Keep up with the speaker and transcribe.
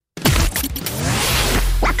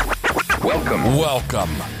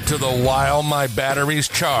Welcome to the While My Batteries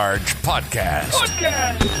Charge podcast.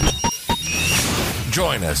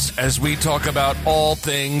 Join us as we talk about all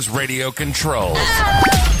things radio controls.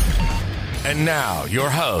 And now, your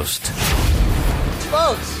host,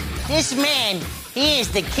 Folks, this man, he is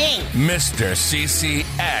the king. Mr. CCXRC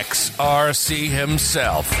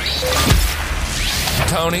himself,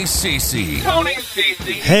 Tony CC.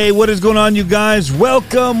 Hey, what is going on, you guys?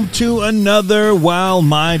 Welcome to another While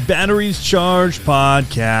My Batteries Charge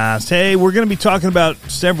podcast. Hey, we're going to be talking about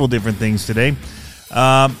several different things today.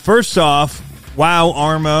 First off, wow,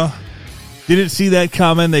 Arma. Didn't see that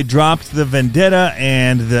coming. They dropped the Vendetta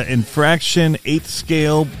and the Infraction 8th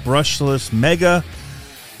scale brushless Mega.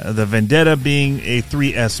 The Vendetta being a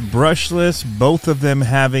 3S brushless, both of them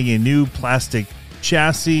having a new plastic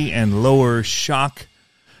chassis and lower shock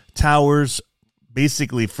towers,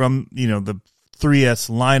 basically from, the 3S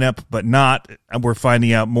lineup, but not. We're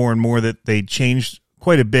finding out more and more that they changed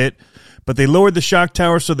quite a bit, but they lowered the shock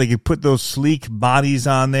tower so they could put those sleek bodies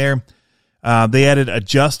on there. They added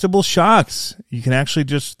adjustable shocks. You can actually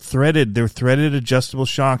just they're threaded adjustable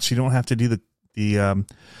shocks. You don't have to do the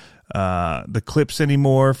clips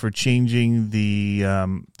anymore for changing the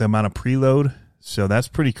amount of preload. So that's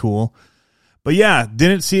pretty cool. But yeah,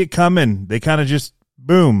 didn't see it coming. They kind of just,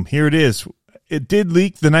 boom, here it is. It did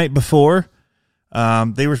leak the night before.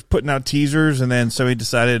 They were putting out teasers, and then somebody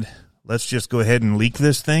decided, let's just go ahead and leak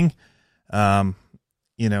this thing. I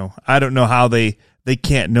don't know how they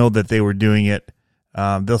can't know that they were doing it.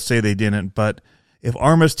 They'll say they didn't, but if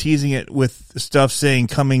Arma's teasing it with stuff saying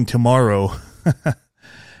coming tomorrow,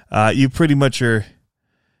 you pretty much are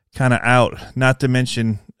kind of out. Not to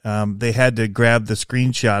mention, they had to grab the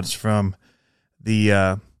screenshots from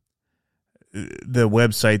the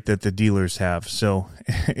website that the dealers have, so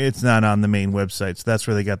it's not on the main website. So that's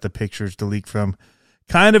where they got the pictures to leak from.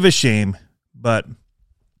 Kind of a shame, but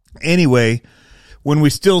anyway, when we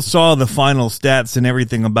still saw the final stats and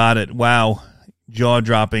everything about it, wow,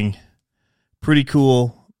 jaw-dropping, pretty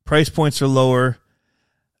cool. Price points are lower.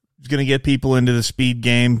 It's going to get people into the speed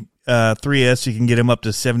game. 3S, you can get them up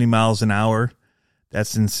to 70 miles an hour.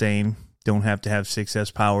 That's insane. Don't have to have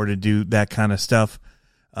 6S power to do that kind of stuff.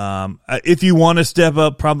 If you want to step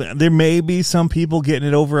up, probably there may be some people getting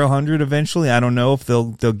it over 100 eventually. I don't know if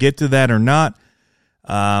they'll get to that or not.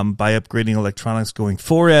 By upgrading electronics going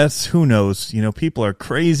 4S, who knows? People are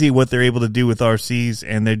crazy what they're able to do with RCs,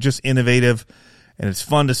 and they're just innovative, and it's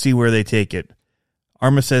fun to see where they take it.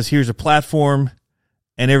 Arma says, here's a platform,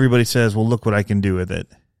 and everybody says, well, look what I can do with it.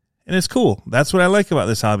 And it's cool. That's what I like about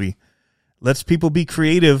this hobby. Lets people be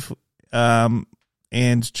creative, and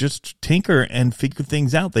just tinker and figure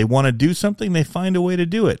things out. They want to do something, they find a way to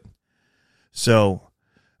do it. So,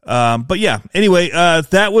 but yeah, anyway,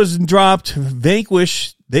 that was dropped.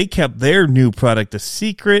 Vanquish, they kept their new product a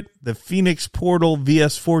secret. The Phoenix Portal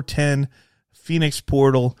VS410 Phoenix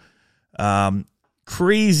Portal,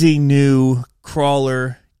 crazy new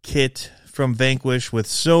crawler kit from Vanquish with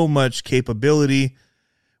so much capability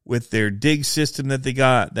with their dig system that they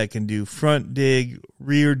got that can do front dig,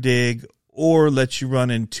 rear dig, or let you run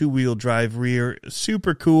in two-wheel drive rear.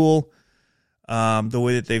 Super cool. The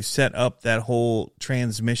way that they've set up that whole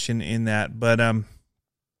transmission in that. But,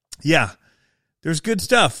 yeah, there's good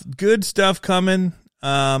stuff. Good stuff coming.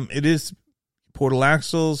 It is portal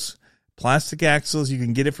axles, plastic axles. You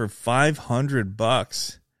can get it for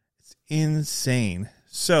 $500. It's insane.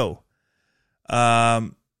 So,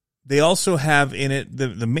 they also have in it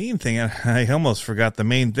the main thing. I almost forgot the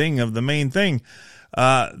main thing of the main thing.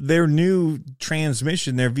 Their new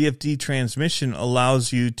transmission, their VFD transmission,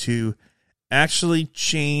 allows you to actually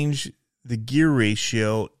change the gear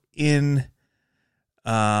ratio in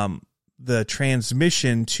the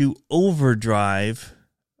transmission to overdrive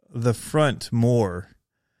the front more.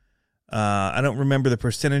 I don't remember the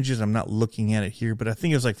percentages. I'm not looking at it here, but I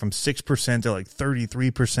think it was like from 6% to like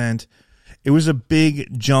 33%. It was a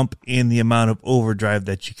big jump in the amount of overdrive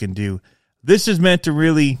that you can do. This is meant to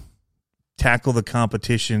really tackle the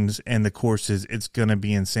competitions and the courses. It's going to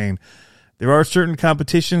be insane. There are certain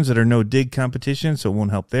competitions that are no dig competitions, so it won't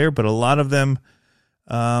help there, but a lot of them,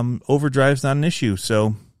 overdrive's not an issue.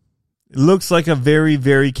 So it looks like a very,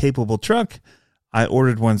 very capable truck. I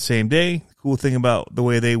ordered one same day. The cool thing about the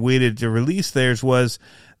way they waited to release theirs was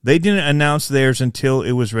they didn't announce theirs until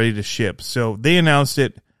it was ready to ship. So they announced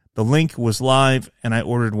it. The link was live, and I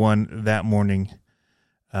ordered one that morning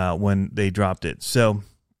when they dropped it. So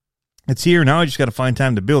it's here now. I just got to find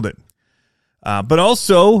time to build it. But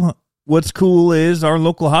also, what's cool is our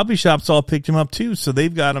local hobby shops all picked them up too, so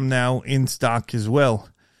they've got them now in stock as well.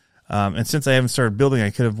 And since I haven't started building, I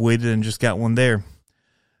could have waited and just got one there.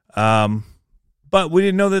 But we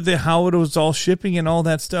didn't know that how it was all shipping and all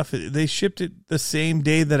that stuff. They shipped it the same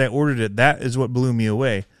day that I ordered it. That is what blew me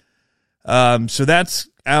away. So that's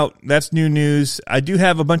out. That's new news. I do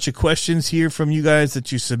have a bunch of questions here from you guys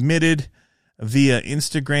that you submitted via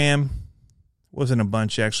Instagram. Wasn't a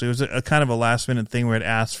bunch, actually. It was a kind of a last-minute thing where I'd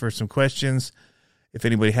asked for some questions if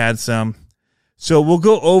anybody had some. So we'll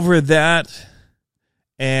go over that.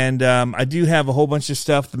 And I do have a whole bunch of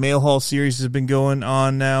stuff. The mail haul series has been going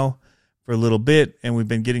on now for a little bit, and we've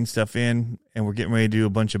been getting stuff in, and we're getting ready to do a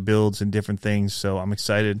bunch of builds and different things, so I'm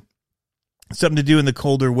excited. Something to do in the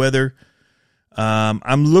colder weather.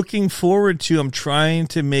 I'm looking forward to, I'm trying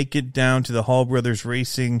to make it down to the Hall Brothers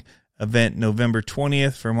Racing event November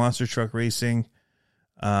 20th for Monster Truck Racing.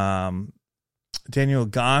 Daniel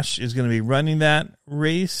Gosh is going to be running that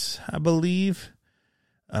race, I believe.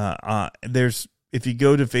 If you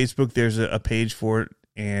go to Facebook, there's a page for it,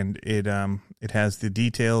 and it has the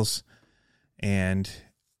details. And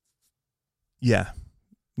yeah,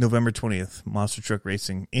 November 20th, Monster Truck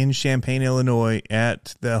Racing in Champaign, Illinois,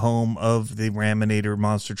 at the home of the Raminator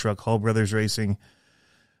Monster Truck, Hall Brothers Racing.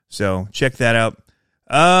 So check that out.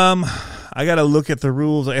 I got to look at the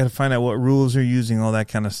rules. I got to find out what rules are using, all that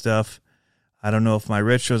kind of stuff. I don't know if my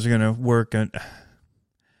retros are going to work. I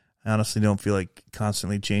honestly don't feel like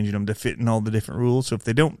constantly changing them to fit in all the different rules. So if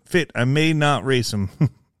they don't fit, I may not race them.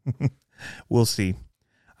 We'll see.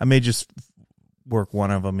 I may just work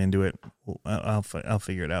one of them into it. I'll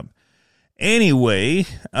figure it out. Anyway,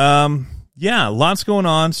 yeah, lots going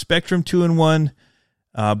on. Spectrum 2-in-1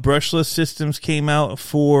 brushless systems came out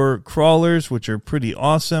for crawlers, which are pretty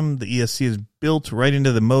awesome. The ESC is built right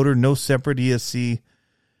into the motor, no separate ESC.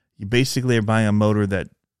 You basically are buying a motor that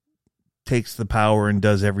takes the power and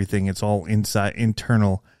does everything. It's all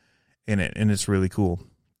internal in it, and it's really cool.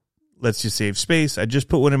 Lets you save space. I just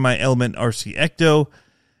put one in my Element RC Ecto,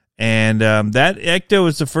 and that Ecto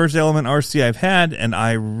is the first Element RC I've had, and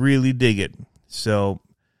I really dig it. So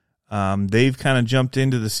they've kind of jumped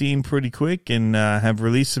into the scene pretty quick and have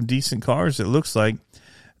released some decent cars, it looks like,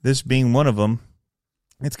 this being one of them.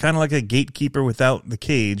 It's kind of like a Gatekeeper without the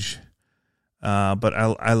cage, but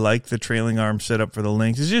I like the trailing arm setup for the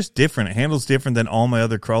Lynx. It's just different. It handles different than all my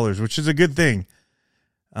other crawlers, which is a good thing,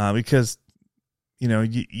 because you know,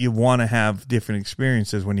 you want to have different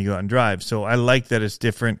experiences when you go out and drive. So I like that it's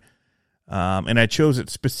different. And I chose it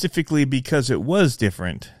specifically because it was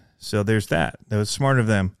different. So there's that. That was smart of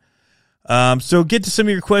them. So get to some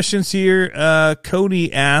of your questions here.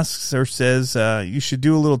 Cody asks or says, you should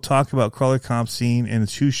do a little talk about crawler comp scene and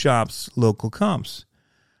 2 shops, local comps.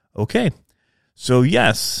 Okay. So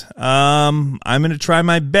yes, I'm going to try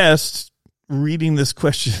my best reading this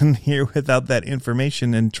question here without that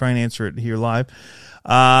information and try and answer it here live.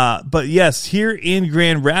 But yes, here in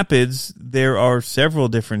Grand Rapids, there are several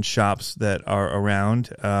different shops that are around,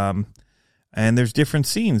 and there's different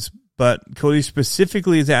scenes. But Cody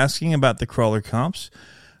specifically is asking about the crawler comps.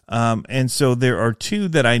 And so there are 2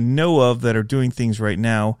 that I know of that are doing things right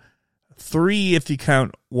now. 3, if you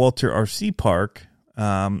count Walter RC Park,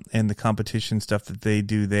 and the competition stuff that they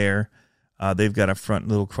do there. They've got a front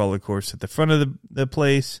little crawler course at the front of the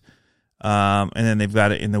place. And then they've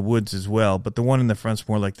got it in the woods as well. But the one in the front's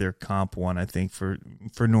more like their comp one, I think, for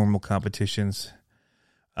normal competitions.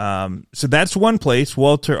 So that's one place,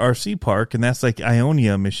 Walter RC Park, and that's like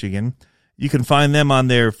Ionia, Michigan. You can find them on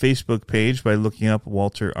their Facebook page by looking up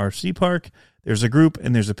Walter RC Park. There's a group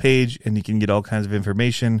and there's a page, and you can get all kinds of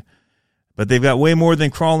information. But they've got way more than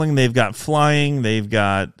crawling. They've got flying. They've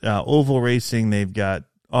got oval racing. They've got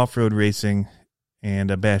off-road racing and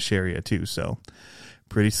a bash area too. So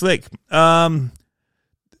pretty slick. From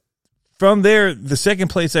there, the second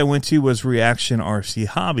place I went to was Reaction RC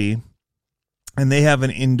Hobby, and they have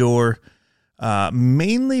an indoor,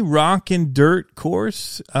 mainly rock and dirt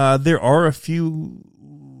course. There are a few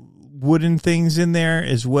wooden things in there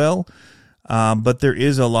as well, but there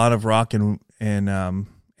is a lot of rock and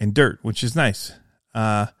dirt, which is nice.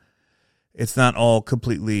 It's not all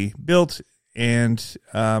completely built, and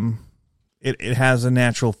it has a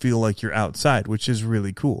natural feel like you're outside, which is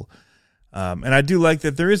really cool. And I do like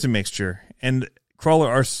that there is a mixture. And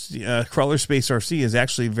Crawler Space RC is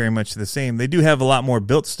actually very much the same. They do have a lot more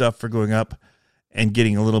built stuff for going up and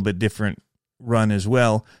getting a little bit different run as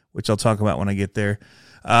well, which I'll talk about when I get there.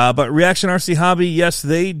 But Reaction RC Hobby, yes,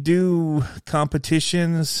 they do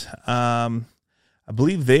competitions. I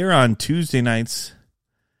believe they're on Tuesday nights,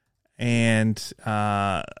 and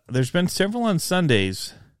there's been several on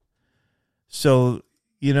Sundays. So,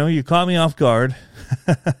 you know, you caught me off guard.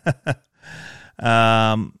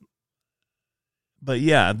 But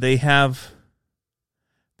yeah, they have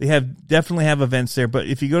They definitely have events there. But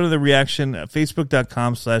if you go to the Reaction,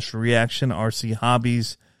 facebook.com/ReactionRC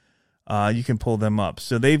Hobbies, you can pull them up.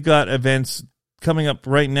 So they've got events coming up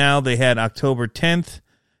right now. They had October 10th,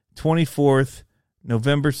 24th,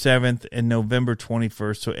 November 7th, and November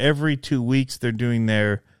 21st. So every 2 weeks they're doing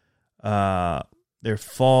their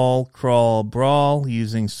fall crawl brawl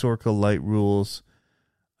using Sorka light rules.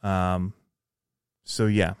 So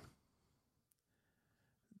yeah,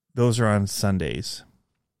 those are on Sundays.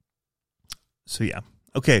 So yeah,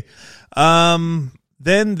 okay.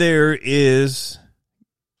 Then there is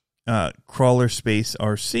Crawler Space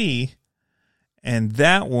RC, and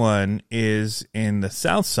that one is in the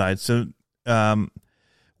south side. So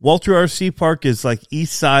Walter RC Park is like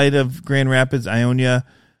east side of Grand Rapids, Ionia.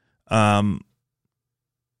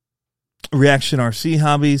 Reaction RC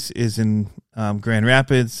Hobbies is in Grand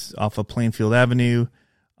Rapids off of Plainfield Avenue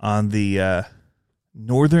on the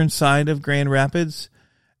northern side of Grand Rapids.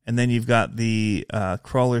 And then you've got the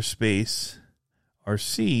Crawler Space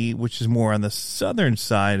RC, which is more on the southern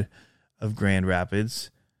side of Grand Rapids.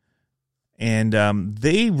 And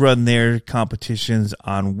they run their competitions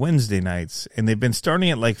on Wednesday nights. And they've been starting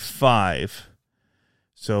at like 5.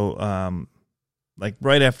 So like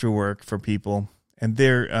right after work for people. And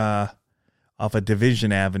they're off of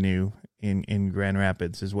Division Avenue in Grand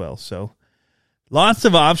Rapids as well. So lots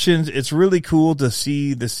of options. It's really cool to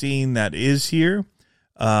see the scene that is here.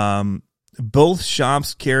 Both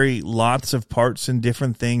shops carry lots of parts and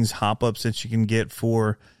different things, hop-ups that you can get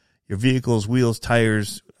for your vehicles, wheels,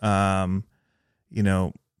 tires, metal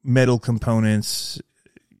components,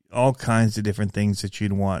 all kinds of different things that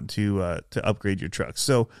you'd want to upgrade your truck.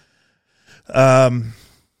 So,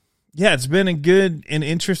 yeah, it's been a good and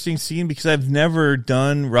interesting scene because I've never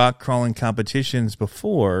done rock crawling competitions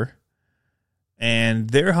before,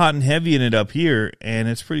 and they're hot and heavy in it up here, and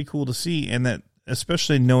it's pretty cool to see, and that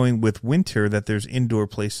especially knowing with winter that there's indoor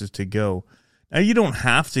places to go. Now, you don't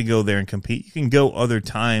have to go there and compete. You can go other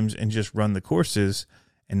times and just run the courses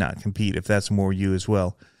and not compete if that's more you as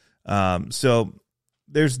well. So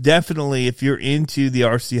there's definitely, if you're into the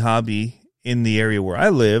RC hobby in the area where I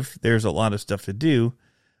live, there's a lot of stuff to do.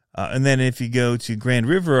 And then if you go to Grand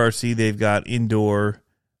River RC, they've got indoor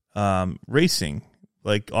racing,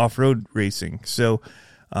 like off-road racing. So,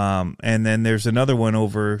 and then there's another one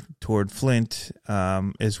over toward Flint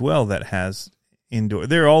as well that has indoor.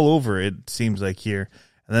 They're all over, it seems like here.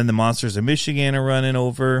 And then the Monsters of Michigan are running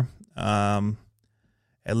over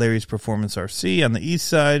at Larry's Performance RC on the east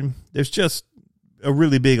side. There's just a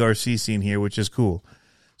really big RC scene here, which is cool.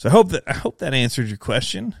 So I hope that answered your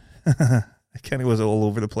question. I kind of was all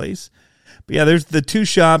over the place. But yeah, there's the two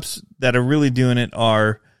shops that are really doing it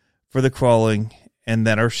are for the crawling, and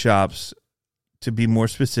that are shops, to be more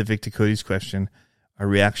specific to Cody's question, are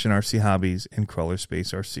Reaction RC Hobbies and Crawler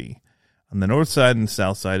Space RC. On the north side and the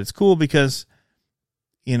south side, it's cool because,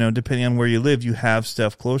 depending on where you live, you have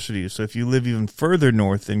stuff closer to you. So if you live even further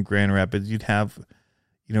north in Grand Rapids, you'd have,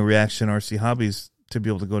 Reaction RC Hobbies to be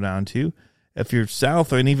able to go down to. If you're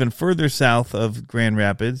south and even further south of Grand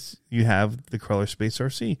Rapids, you have the Crawler Space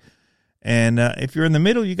RC. And if you're in the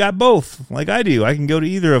middle, you got both, like I do. I can go to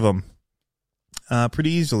either of them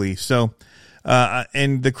pretty easily. So,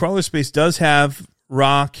 and the Crawler Space does have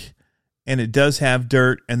rock, and it does have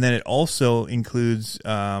dirt, and then it also includes,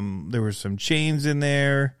 there were some chains in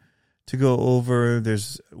there to go over.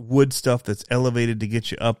 There's wood stuff that's elevated to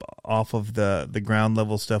get you up off of the ground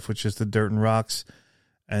level stuff, which is the dirt and rocks.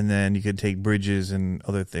 And then you could take bridges and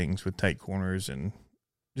other things with tight corners and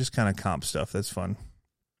just kind of comp stuff. That's fun.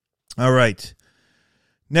 All right.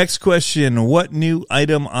 Next question. What new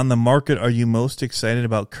item on the market are you most excited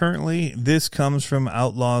about currently? This comes from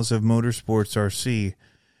Outlaws of Motorsports RC.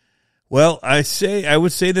 Well, I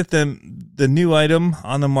would say that the new item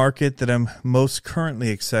on the market that I'm most currently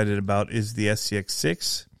excited about is the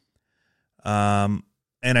SCX6.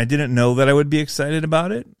 And I didn't know that I would be excited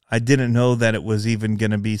about it. I didn't know that it was even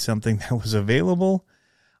going to be something that was available.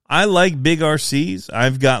 I like big RCs.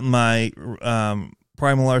 I've got my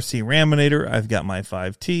Primal RC Raminator. I've got my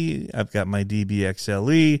 5T. I've got my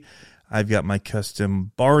DBXLE. I've got my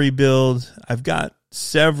custom Bari build. I've got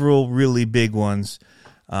several really big ones.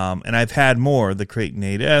 And I've had more, the Creighton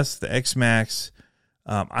 8S, the X-Max.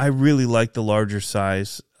 I really like the larger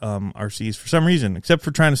size RCs for some reason, except for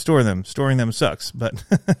trying to store them. Storing them sucks, but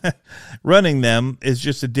running them is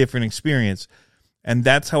just a different experience. And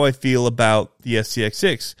that's how I feel about the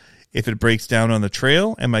SCX6. If it breaks down on the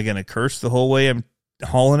trail, am I going to curse the whole way I'm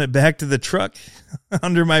hauling it back to the truck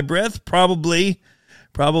under my breath? Probably,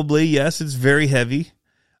 yes. It's very heavy.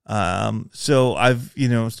 So I've,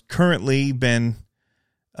 currently been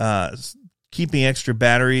keeping extra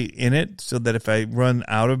battery in it so that if I run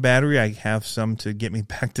out of battery, I have some to get me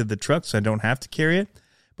back to the truck so I don't have to carry it.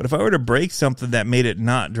 But if I were to break something that made it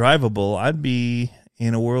not drivable, I'd be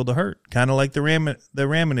in a world of hurt. Kind of like the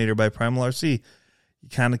Raminator by Primal RC. You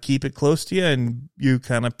kind of keep it close to you, and you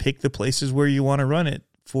kind of pick the places where you want to run it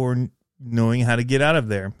for knowing how to get out of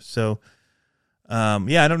there. So,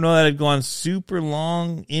 I don't know that I've gone super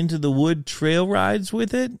long into the wood trail rides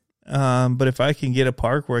with it. But if I can get a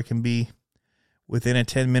park where I can be within a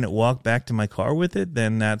 10-minute walk back to my car with it,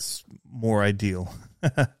 then that's more ideal.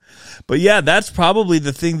 But yeah, that's probably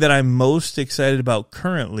the thing that I'm most excited about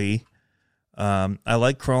currently. I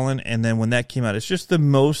like crawling, and then when that came out, it's just the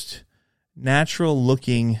most natural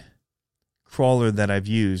looking crawler that I've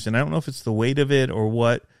used. And I don't know if it's the weight of it or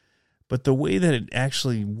what, but the way that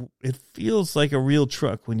it feels like a real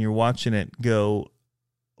truck when you're watching it go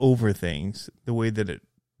over things, the way that it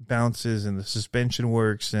bounces and the suspension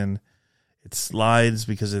works and it slides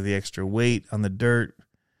because of the extra weight on the dirt.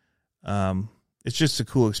 It's just a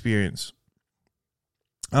cool experience.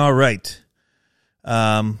 All right.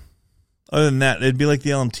 Other than that, it'd be like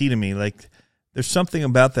the LMT to me. Like, there's something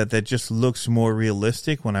about that just looks more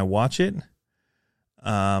realistic when I watch it.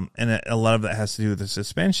 And a lot of that has to do with the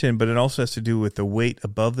suspension, but it also has to do with the weight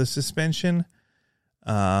above the suspension.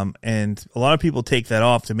 And a lot of people take that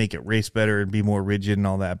off to make it race better and be more rigid and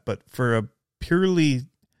all that. But for a purely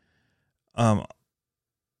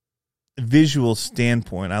visual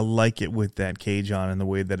standpoint, I like it with that cage on and the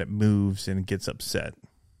way that it moves and gets upset.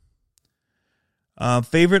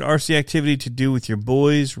 Favorite RC activity to do with your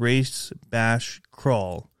boys: race, bash,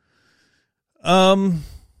 crawl.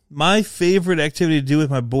 My favorite activity to do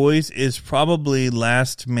with my boys is probably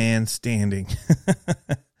last man standing.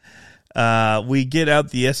 We get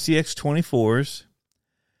out the SCX 24s,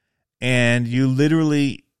 and you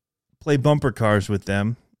literally play bumper cars with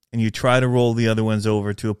them, and you try to roll the other ones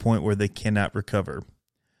over to a point where they cannot recover.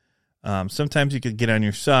 Sometimes you could get on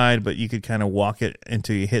your side, but you could kind of walk it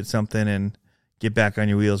until you hit something and get back on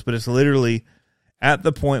your wheels. But it's literally at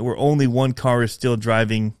the point where only one car is still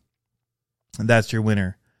driving, and that's your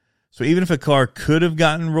winner. So even if a car could have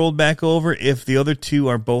gotten rolled back over, if the other two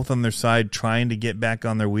are both on their side trying to get back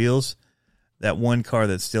on their wheels, that one car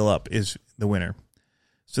that's still up is the winner.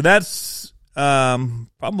 So that's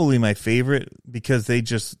probably my favorite because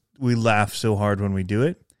we laugh so hard when we do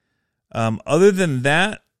it. Other than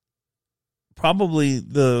that, probably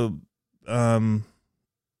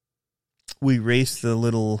we race the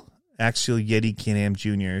little Axial Yeti Can-Am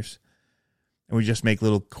Juniors, and we just make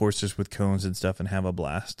little courses with cones and stuff and have a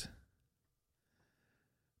blast.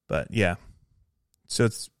 But yeah, so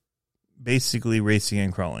it's basically racing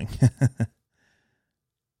and crawling.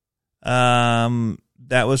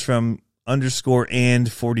 That was from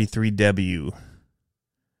 _and43W.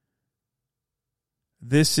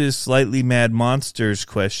 This is Slightly Mad Monsters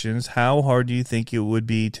questions. How hard do you think it would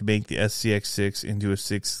be to make the SCX6 into a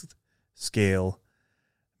 6th scale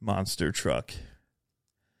monster truck?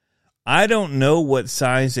 I don't know what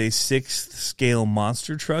size a 6th scale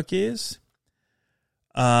monster truck is.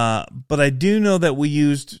 But I do know that we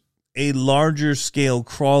used a larger scale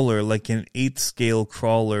crawler, like an 8th scale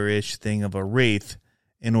crawler-ish thing of a Wraith,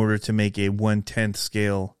 in order to make a 1/10th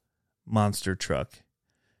scale monster truck.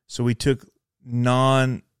 So we took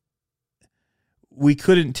we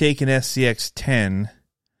couldn't take an SCX 10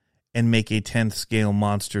 and make a 10th scale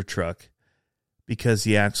monster truck because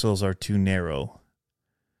the axles are too narrow.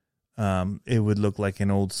 It would look like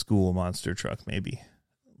an old school monster truck, maybe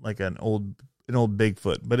like an old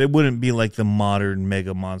Bigfoot, but it wouldn't be like the modern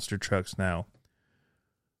mega monster trucks now.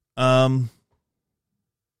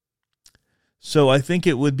 So I think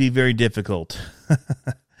it would be very difficult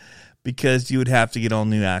because you would have to get all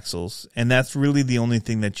new axles, and that's really the only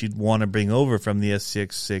thing that you'd want to bring over from the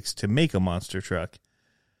SCX6 to make a monster truck.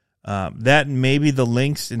 That may be the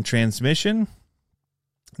links in transmission,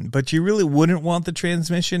 but you really wouldn't want the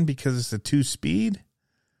transmission because it's a 2-speed.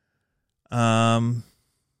 And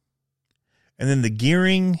then the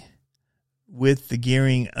gearing, with the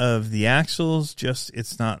gearing of the axles,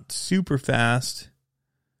 it's not super fast.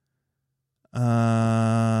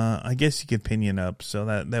 I guess you could pinion up, so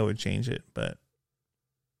that would change it.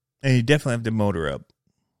 And you definitely have to motor up.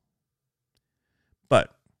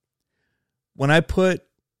 But when I put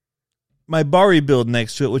my Bari build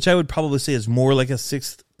next to it, which I would probably say is more like a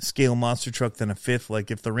 6th scale monster truck than a 5th.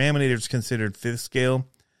 Like if the Raminator is considered 5th scale,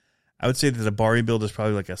 I would say that the Bari build is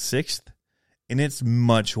probably like a 6th. And it's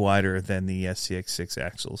much wider than the SCX6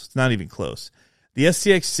 axles. It's not even close. The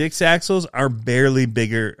SCX6 axles are barely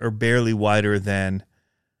bigger or barely wider than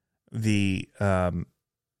the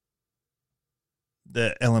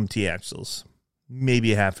the LMT axles,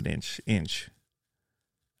 maybe a half an inch,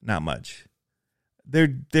 not much. They're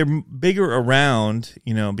bigger around,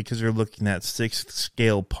 because they're looking at 6th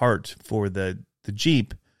scale part for the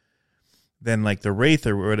Jeep than like the Wraith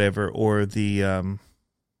or whatever, or the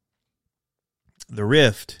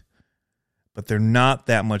Rift, but they're not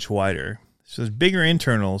that much wider. So there's bigger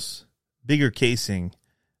internals, bigger casing,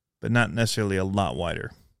 but not necessarily a lot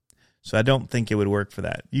wider. So I don't think it would work for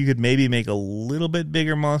that. You could maybe make a little bit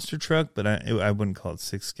bigger monster truck, but I wouldn't call it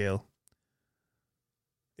 6th scale.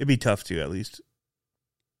 It'd be tough to, at least.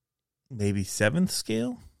 Maybe 7th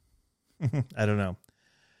scale? I don't know.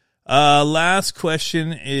 Last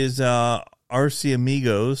question is RC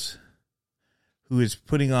Amigos, who is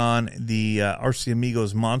putting on the RC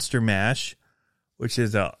Amigos Monster Mash, which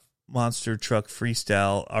is a monster truck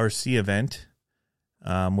freestyle RC event,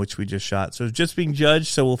 which we just shot. So it's just being judged,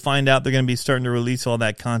 so we'll find out. They're going to be starting to release all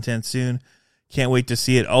that content soon. Can't wait to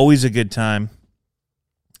see it. Always a good time.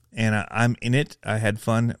 And I'm in it. I had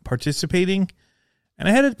fun participating. And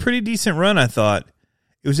I had a pretty decent run, I thought.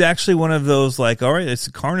 It was actually one of those, like, all right, it's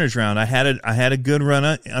a carnage round. I had a good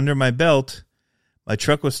run under my belt. My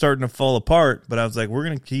truck was starting to fall apart, but I was like, we're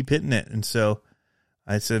going to keep hitting it. And so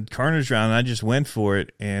I said, carnage round, and I just went for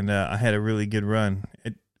it, and I had a really good run.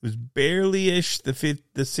 It was barely-ish the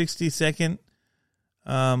 60-second.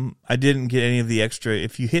 I didn't get any of the extra.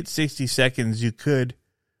 If you hit 60 seconds, you could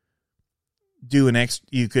do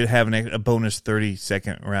you could have a bonus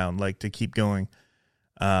 30-second round, like, to keep going.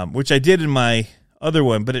 Which I did in my other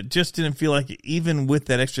one, but it just didn't feel like it. Even with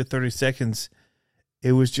that extra 30 seconds,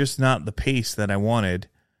 it was just not the pace that I wanted.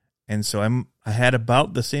 And so I had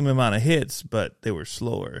about the same amount of hits, but they were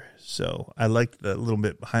slower. So I liked the little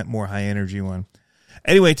bit more high energy one.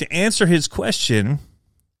 Anyway, to answer his question,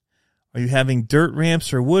 are you having dirt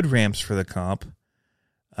ramps or wood ramps for the comp?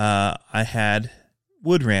 I had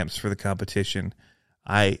wood ramps for the competition.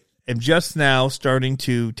 I am just now starting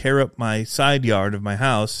to tear up my side yard of my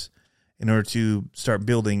house in order to start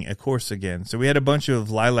building a course again. So we had a bunch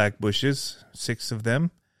of lilac bushes, 6 of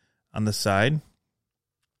them on the side,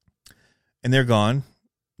 and they're gone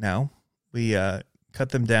now. We cut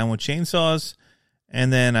them down with chainsaws,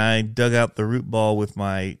 and then I dug out the root ball with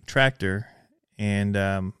my tractor, and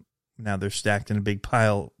now they're stacked in a big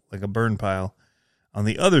pile, like a burn pile, on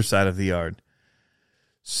the other side of the yard.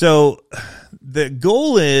 So the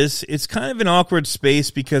goal is, it's kind of an awkward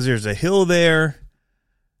space because there's a hill there.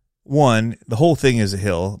 One, the whole thing is a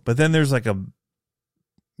hill, but then there's like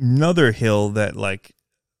another hill that like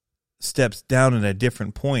steps down at a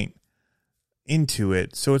different point into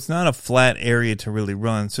it. So it's not a flat area to really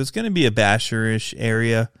run. So it's going to be a basher-ish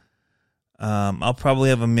area. I'll probably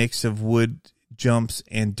have a mix of wood jumps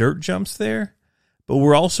and dirt jumps there, but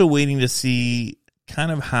we're also waiting to see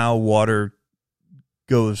kind of how water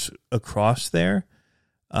goes across there.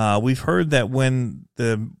 We've heard that when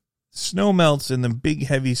the snow melts and the big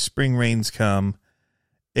heavy spring rains come,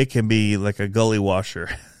 it can be like a gully washer,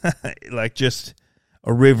 like just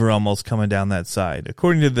a river almost coming down that side,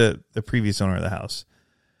 according to the previous owner of the house.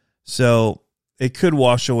 So it could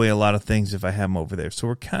wash away a lot of things if I have them over there. So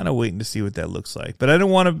we're kind of waiting to see what that looks like. But I don't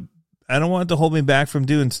want it to hold me back from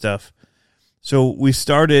doing stuff. So we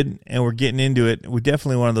started and we're getting into it. We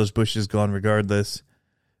definitely want those bushes gone regardless.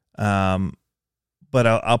 But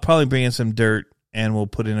I'll probably bring in some dirt and we'll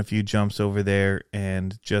put in a few jumps over there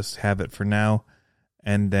and just have it for now.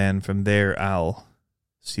 And then from there, I'll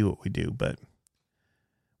see what we do. But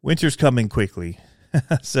winter's coming quickly.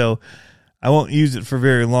 So I won't use it for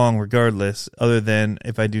very long regardless, other than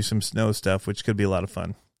if I do some snow stuff, which could be a lot of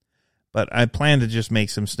fun. But I plan to just make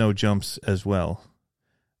some snow jumps as well.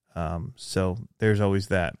 So there's always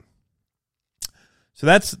that. So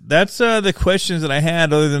that's the questions that I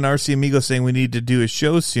had, other than RC Amigo saying we need to do a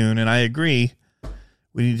show soon, and I agree.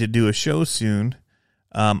 We need to do a show soon.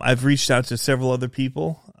 I've reached out to several other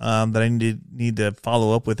people that I need to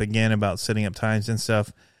follow up with again about setting up times and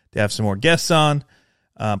stuff to have some more guests on.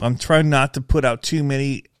 I'm trying not to put out too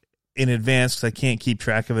many in advance because I can't keep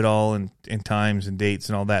track of it all and times and dates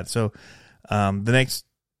and all that. So the next,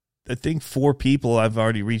 I think 4 people I've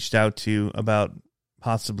already reached out to about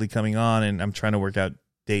possibly coming on, and I'm trying to work out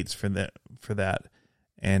dates for that.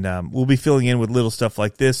 And we'll be filling in with little stuff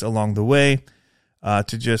like this along the way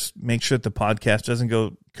to just make sure that the podcast doesn't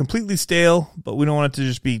go completely stale, but we don't want it to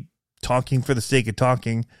just be talking for the sake of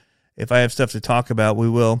talking. If I have stuff to talk about, we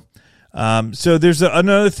will. So there's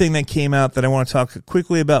another thing that came out that I want to talk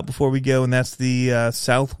quickly about before we go, and that's the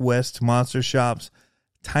Southwest Monster Shop's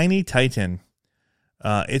Tiny Titan.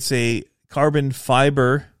 It's a carbon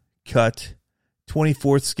fiber cut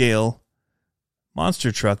 24th scale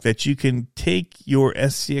monster truck that you can take your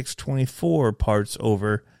SCX-24 parts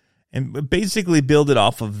over and basically build it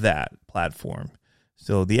off of that platform.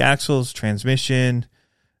 So the axles, transmission,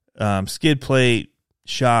 skid plate,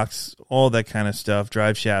 shocks, all that kind of stuff,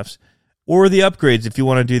 drive shafts, or the upgrades if you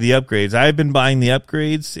want to do the upgrades. I've been buying the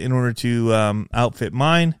upgrades in order to outfit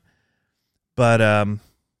mine, but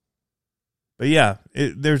yeah,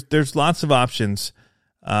 there's lots of options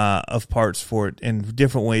of parts for it and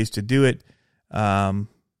different ways to do it.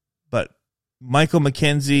 But Michael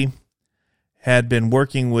McKenzie had been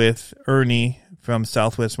working with Ernie from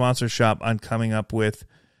Southwest Monster Shop on coming up with,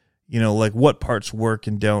 like what parts work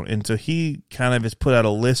and don't. And so he kind of has put out a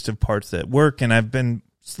list of parts that work, and I've been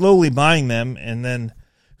slowly buying them, and then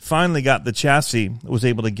finally got the chassis, was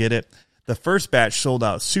able to get it. The first batch sold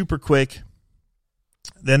out super quick.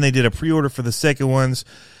 Then they did a pre-order for the second ones,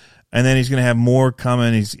 and then he's going to have more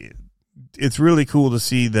coming. It's really cool to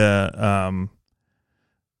see the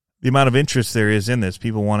amount of interest there is in this.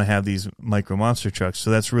 People want to have these micro monster trucks,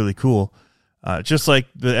 so that's really cool. Just like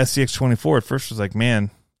the SCX-24 at first was like,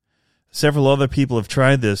 man, several other people have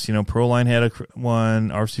tried this. Proline had one,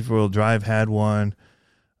 RC 4-wheel drive had one.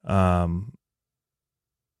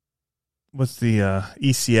 What's the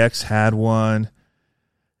ECX had one.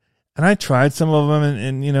 And I tried some of them,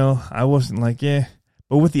 and I wasn't like, yeah.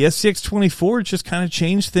 But with the SCX-24, it just kind of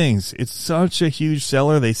changed things. It's such a huge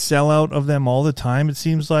seller. They sell out of them all the time, it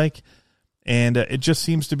seems like. And it just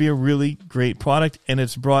seems to be a really great product, and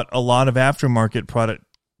it's brought a lot of aftermarket product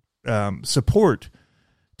support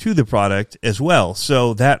to the product as well.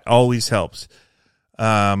 So that always helps.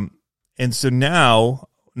 And so now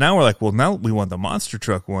we're like, well, now we want the monster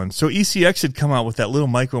truck one. So ECX had come out with that little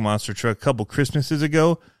micro monster truck a couple Christmases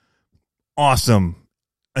ago. Awesome.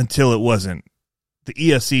 Until it wasn't. The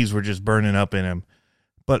ESCs were just burning up in them.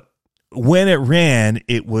 But when it ran,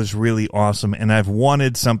 it was really awesome, and I've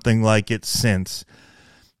wanted something like it since.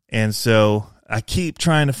 And so I keep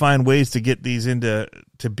trying to find ways to get these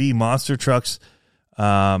to be monster trucks.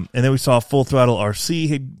 And then we saw Full Throttle RC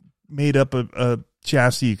had made up a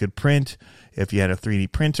chassis you could print if you had a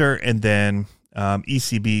 3D printer, and then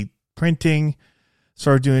ECB Printing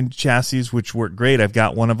started doing chassis, which work great. I've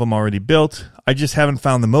got one of them already built. I just haven't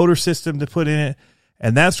found the motor system to put in it,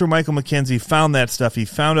 and that's where Michael McKenzie found that stuff. He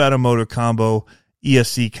found out a motor combo,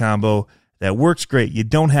 ESC combo, that works great. You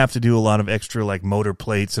don't have to do a lot of extra like motor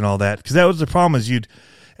plates and all that, because that was the problem is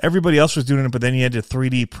everybody else was doing it, but then you had to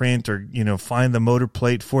 3D print or find the motor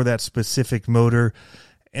plate for that specific motor.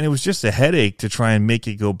 And it was just a headache to try and make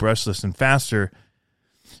it go brushless and faster.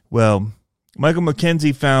 Well, Michael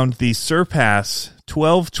McKenzie found the Surpass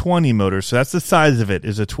 1220 motor. So that's the size of it,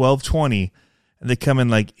 is a 1220. And they come in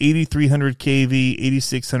like 8300 kV,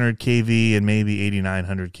 8600 kV, and maybe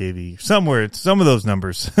 8900 kV. Somewhere, some of those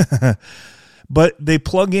numbers. But they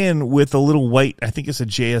plug in with a little white, I think it's a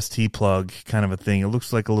JST plug kind of a thing. It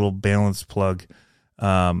looks like a little balance plug.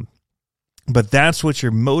 But that's what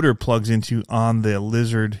your motor plugs into on the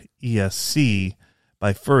Lizard ESC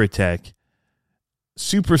by Furitech.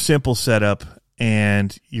 Super simple setup,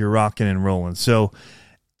 and you're rocking and rolling. So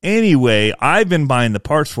anyway, I've been buying the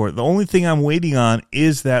parts for it. The only thing I'm waiting on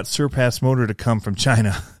is that Surpass motor to come from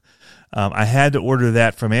China. I had to order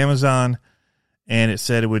that from Amazon, and it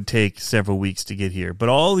said it would take several weeks to get here. But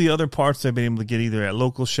all the other parts I've been able to get either at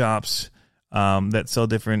local shops that sell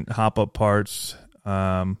different hop-up parts,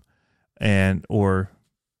 and or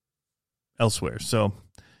elsewhere. So,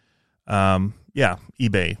 yeah,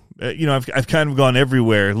 eBay. I've kind of gone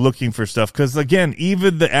everywhere looking for stuff because, again,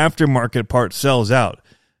 even the aftermarket part sells out.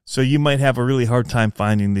 So you might have a really hard time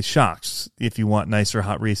finding the shocks if you want nicer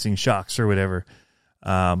hot racing shocks or whatever.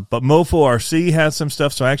 But Mofo RC has some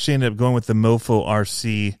stuff, so I actually ended up going with the Mofo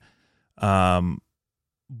RC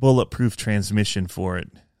bulletproof transmission for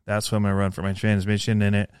it. That's what I'm going to run for my transmission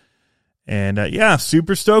in it. And, yeah,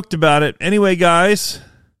 super stoked about it. Anyway, guys,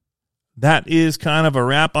 that is kind of a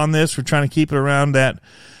wrap on this. We're trying to keep it around that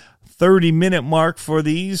 30-minute mark for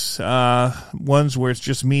these ones where it's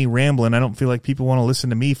just me rambling. I don't feel like people want to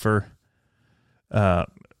listen to me for an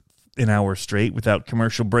hour straight without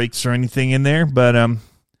commercial breaks or anything in there. But,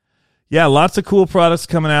 yeah, lots of cool products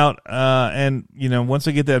coming out. And, once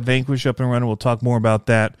I get that Vanquish up and running, we'll talk more about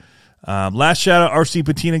that. Last shout out RC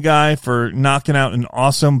Patina Guy for knocking out an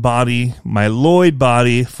awesome body, my Lloyd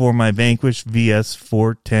body for my Vanquish VS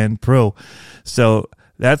 410 Pro. So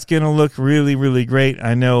that's going to look really, really great.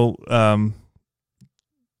 I know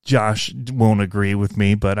Josh won't agree with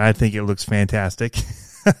me, but I think it looks fantastic.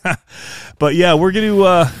 But yeah, we're going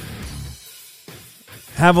to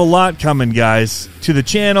have a lot coming, guys, to the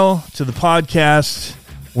channel, to the podcast.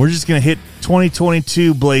 We're just going to hit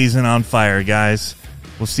 2022 blazing on fire, guys.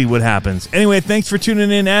 We'll see what happens. Anyway, thanks for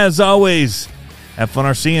tuning in as always. Have fun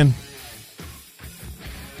RCing.